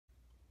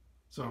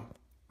So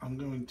I'm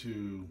going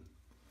to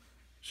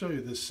show you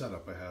this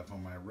setup I have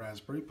on my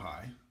Raspberry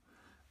Pi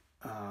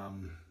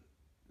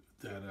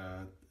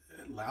that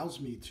allows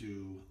me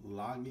to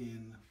log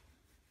in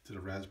to the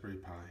Raspberry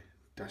Pi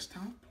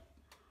desktop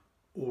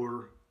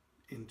or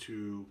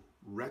into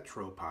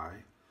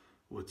Retropie,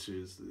 which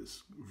is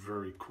this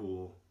very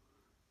cool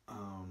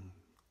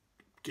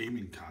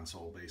gaming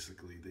console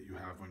basically that you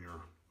have on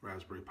your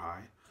Raspberry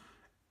Pi.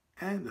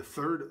 And the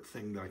third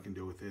thing that I can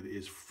do with it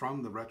is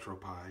from the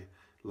Retropie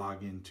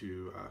log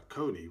into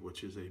Kodi,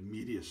 which is a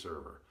media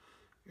server,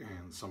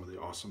 and some of the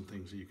awesome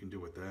things that you can do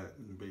with that,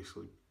 and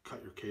basically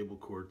cut your cable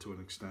cord to an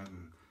extent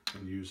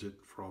and use it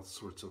for all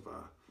sorts of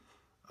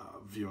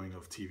viewing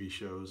of TV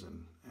shows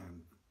and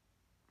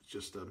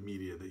just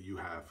media that you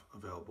have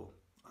available.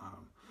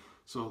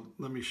 So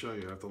let me show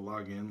you. I have to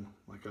log in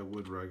like I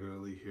would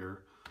regularly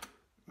here.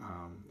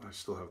 I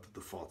still have the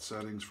default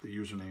settings. The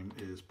username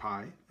is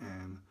Pi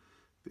and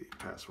the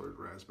password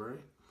Raspberry.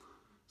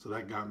 So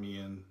that got me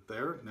in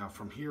there. Now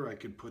from here I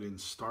could put in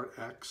Start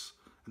X,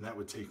 and that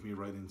would take me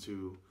right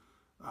into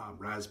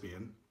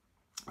Raspbian.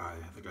 I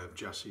think I have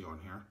Jesse on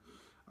here.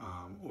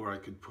 Or I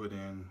could put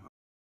in,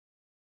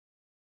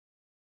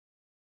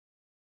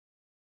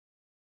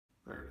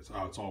 there it is.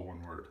 Oh, it's all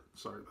one word.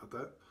 Sorry about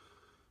that.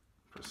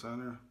 Press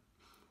enter.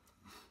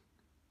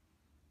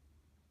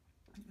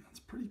 It's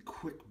a pretty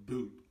quick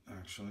boot,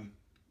 actually.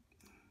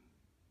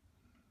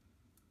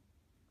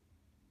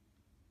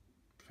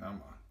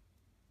 Come on.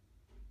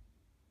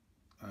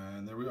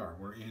 And there we are.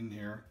 We're in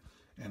here,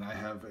 and I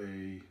have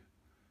a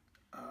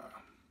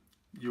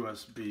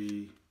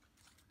USB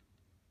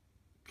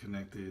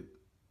connected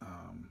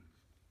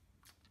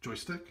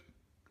joystick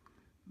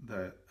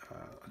that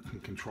I can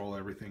control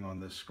everything on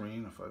this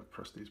screen. If I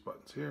press these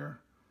buttons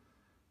here,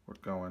 we're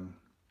going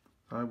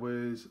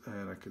sideways,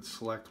 and I could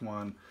select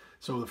one.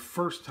 So the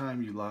first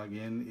time you log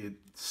in, it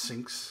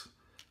syncs.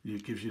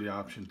 It gives you the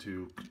option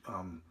to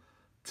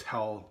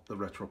tell the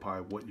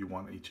Retropie what you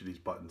want each of these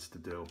buttons to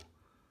do.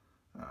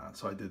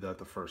 So I did that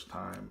the first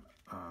time.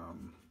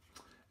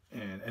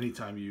 And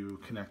anytime you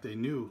connect a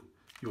new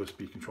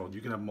USB control,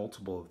 you can have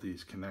multiple of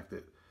these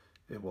connected.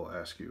 It will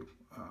ask you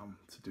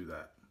to do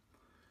that.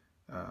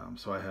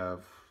 So I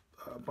have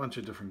a bunch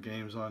of different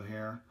games on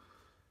here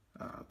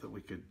that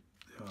we could,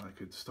 I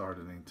could start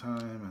at any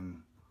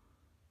time,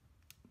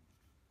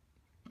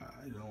 and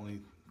it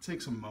only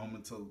takes a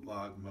moment to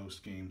log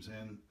most games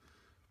in.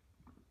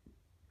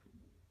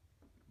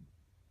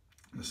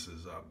 This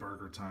is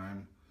Burger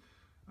Time.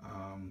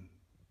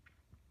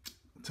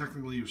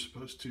 Technically, you're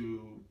supposed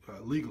to,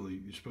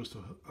 legally, you're supposed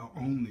to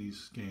own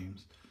these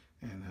games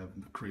and have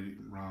created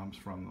ROMs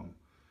from them.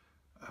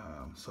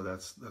 So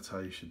that's how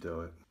you should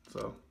do it.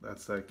 So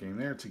that's that game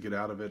there. To get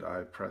out of it,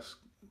 I press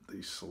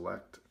the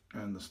select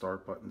and the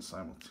start button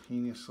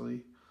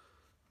simultaneously.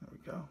 There we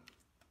go.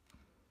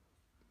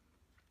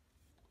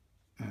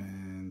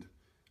 And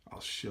I'll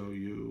show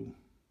you,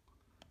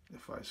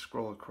 if I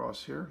scroll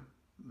across here,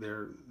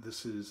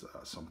 this is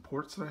some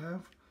ports that I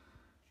have.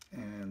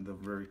 And the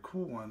very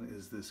cool one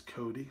is this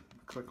Kodi.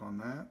 Click on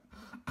that.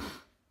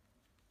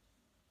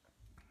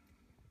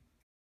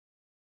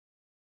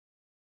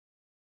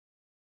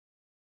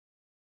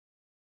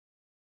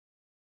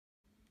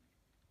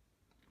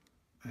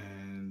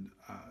 And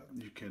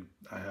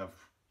I have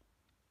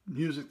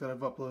music that I've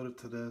uploaded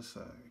to this.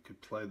 I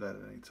could play that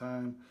at any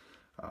time.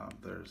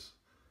 There's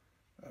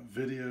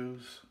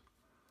videos.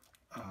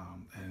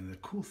 And the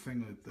cool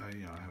thing that I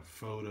have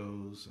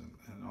photos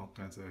and all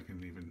kinds of, I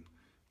can even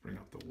bring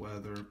up the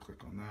weather,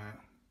 click on that.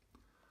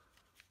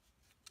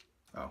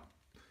 Oh,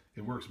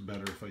 it works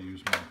better if I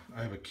use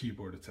I have a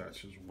keyboard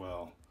attached as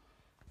well.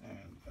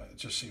 And it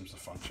just seems to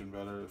function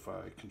better if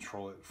I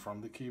control it from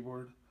the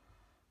keyboard.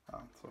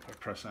 So if I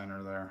press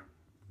enter there,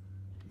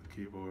 the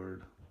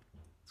keyboard,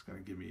 it's going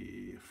to give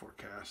me a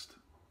forecast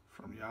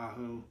from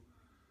Yahoo.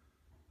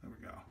 There we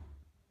go.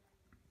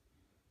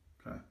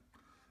 Okay.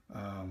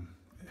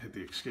 Hit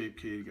the escape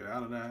key to get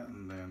out of that,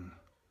 and then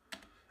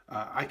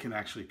I can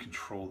actually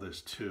control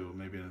this too.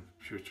 Maybe in a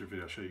future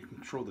video I'll show you. You can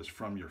control this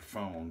from your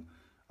phone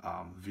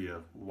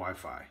via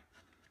Wi-Fi.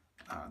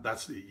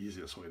 That's the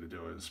easiest way to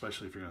do it,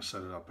 especially if you're going to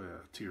set it up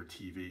to your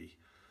TV.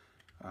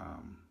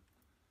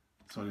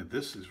 So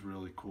this is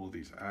really cool,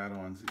 these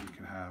add-ons that you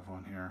can have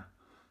on here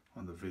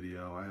on the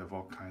video. I have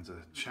all kinds of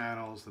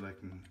channels that I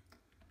can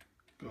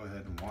go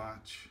ahead and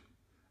watch.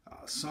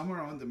 Some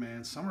are on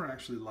demand, some are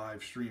actually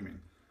live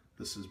streaming.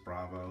 This is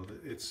Bravo,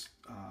 it's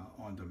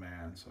on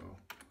demand, so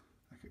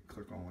I could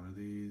click on one of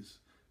these.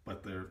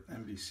 But they're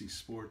NBC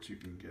Sports, you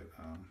can get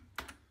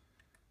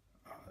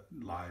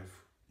live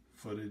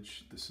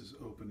footage. This is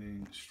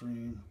opening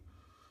stream.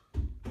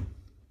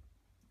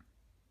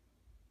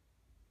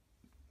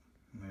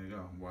 There you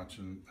go, I'm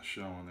watching a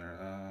show on there.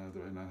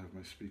 Do I not have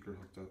my speaker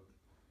hooked up?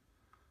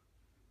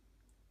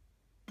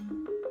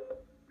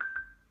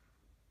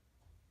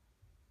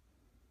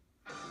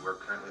 We're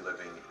currently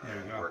living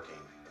and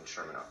working in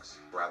Sherman Oaks.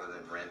 Rather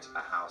than rent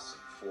a house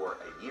for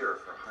a year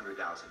for $100,000,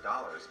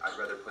 I'd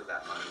rather put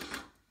that money.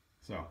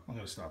 So I'm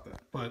going to stop that.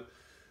 But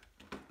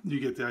you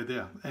get the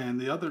idea. And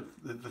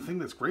the thing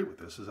that's great with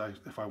this is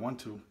if I want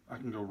to, I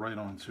can go right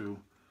onto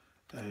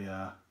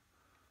a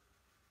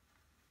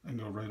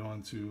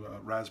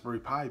Raspberry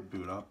Pi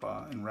boot up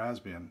in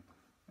Raspbian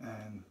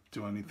and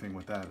do anything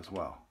with that as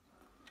well.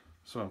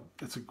 So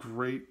it's a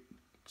great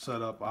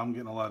setup. I'm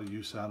getting a lot of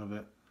use out of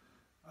it.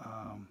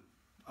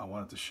 I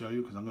wanted to show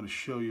you because I'm going to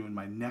show you in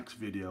my next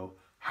video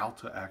how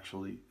to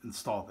actually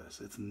install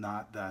this. It's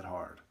not that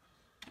hard.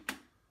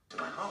 To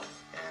my home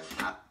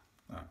and all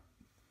right.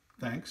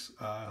 Thanks.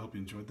 I hope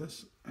you enjoyed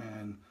this.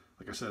 And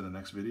like I said, in the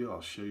next video,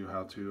 I'll show you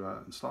how to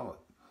install it.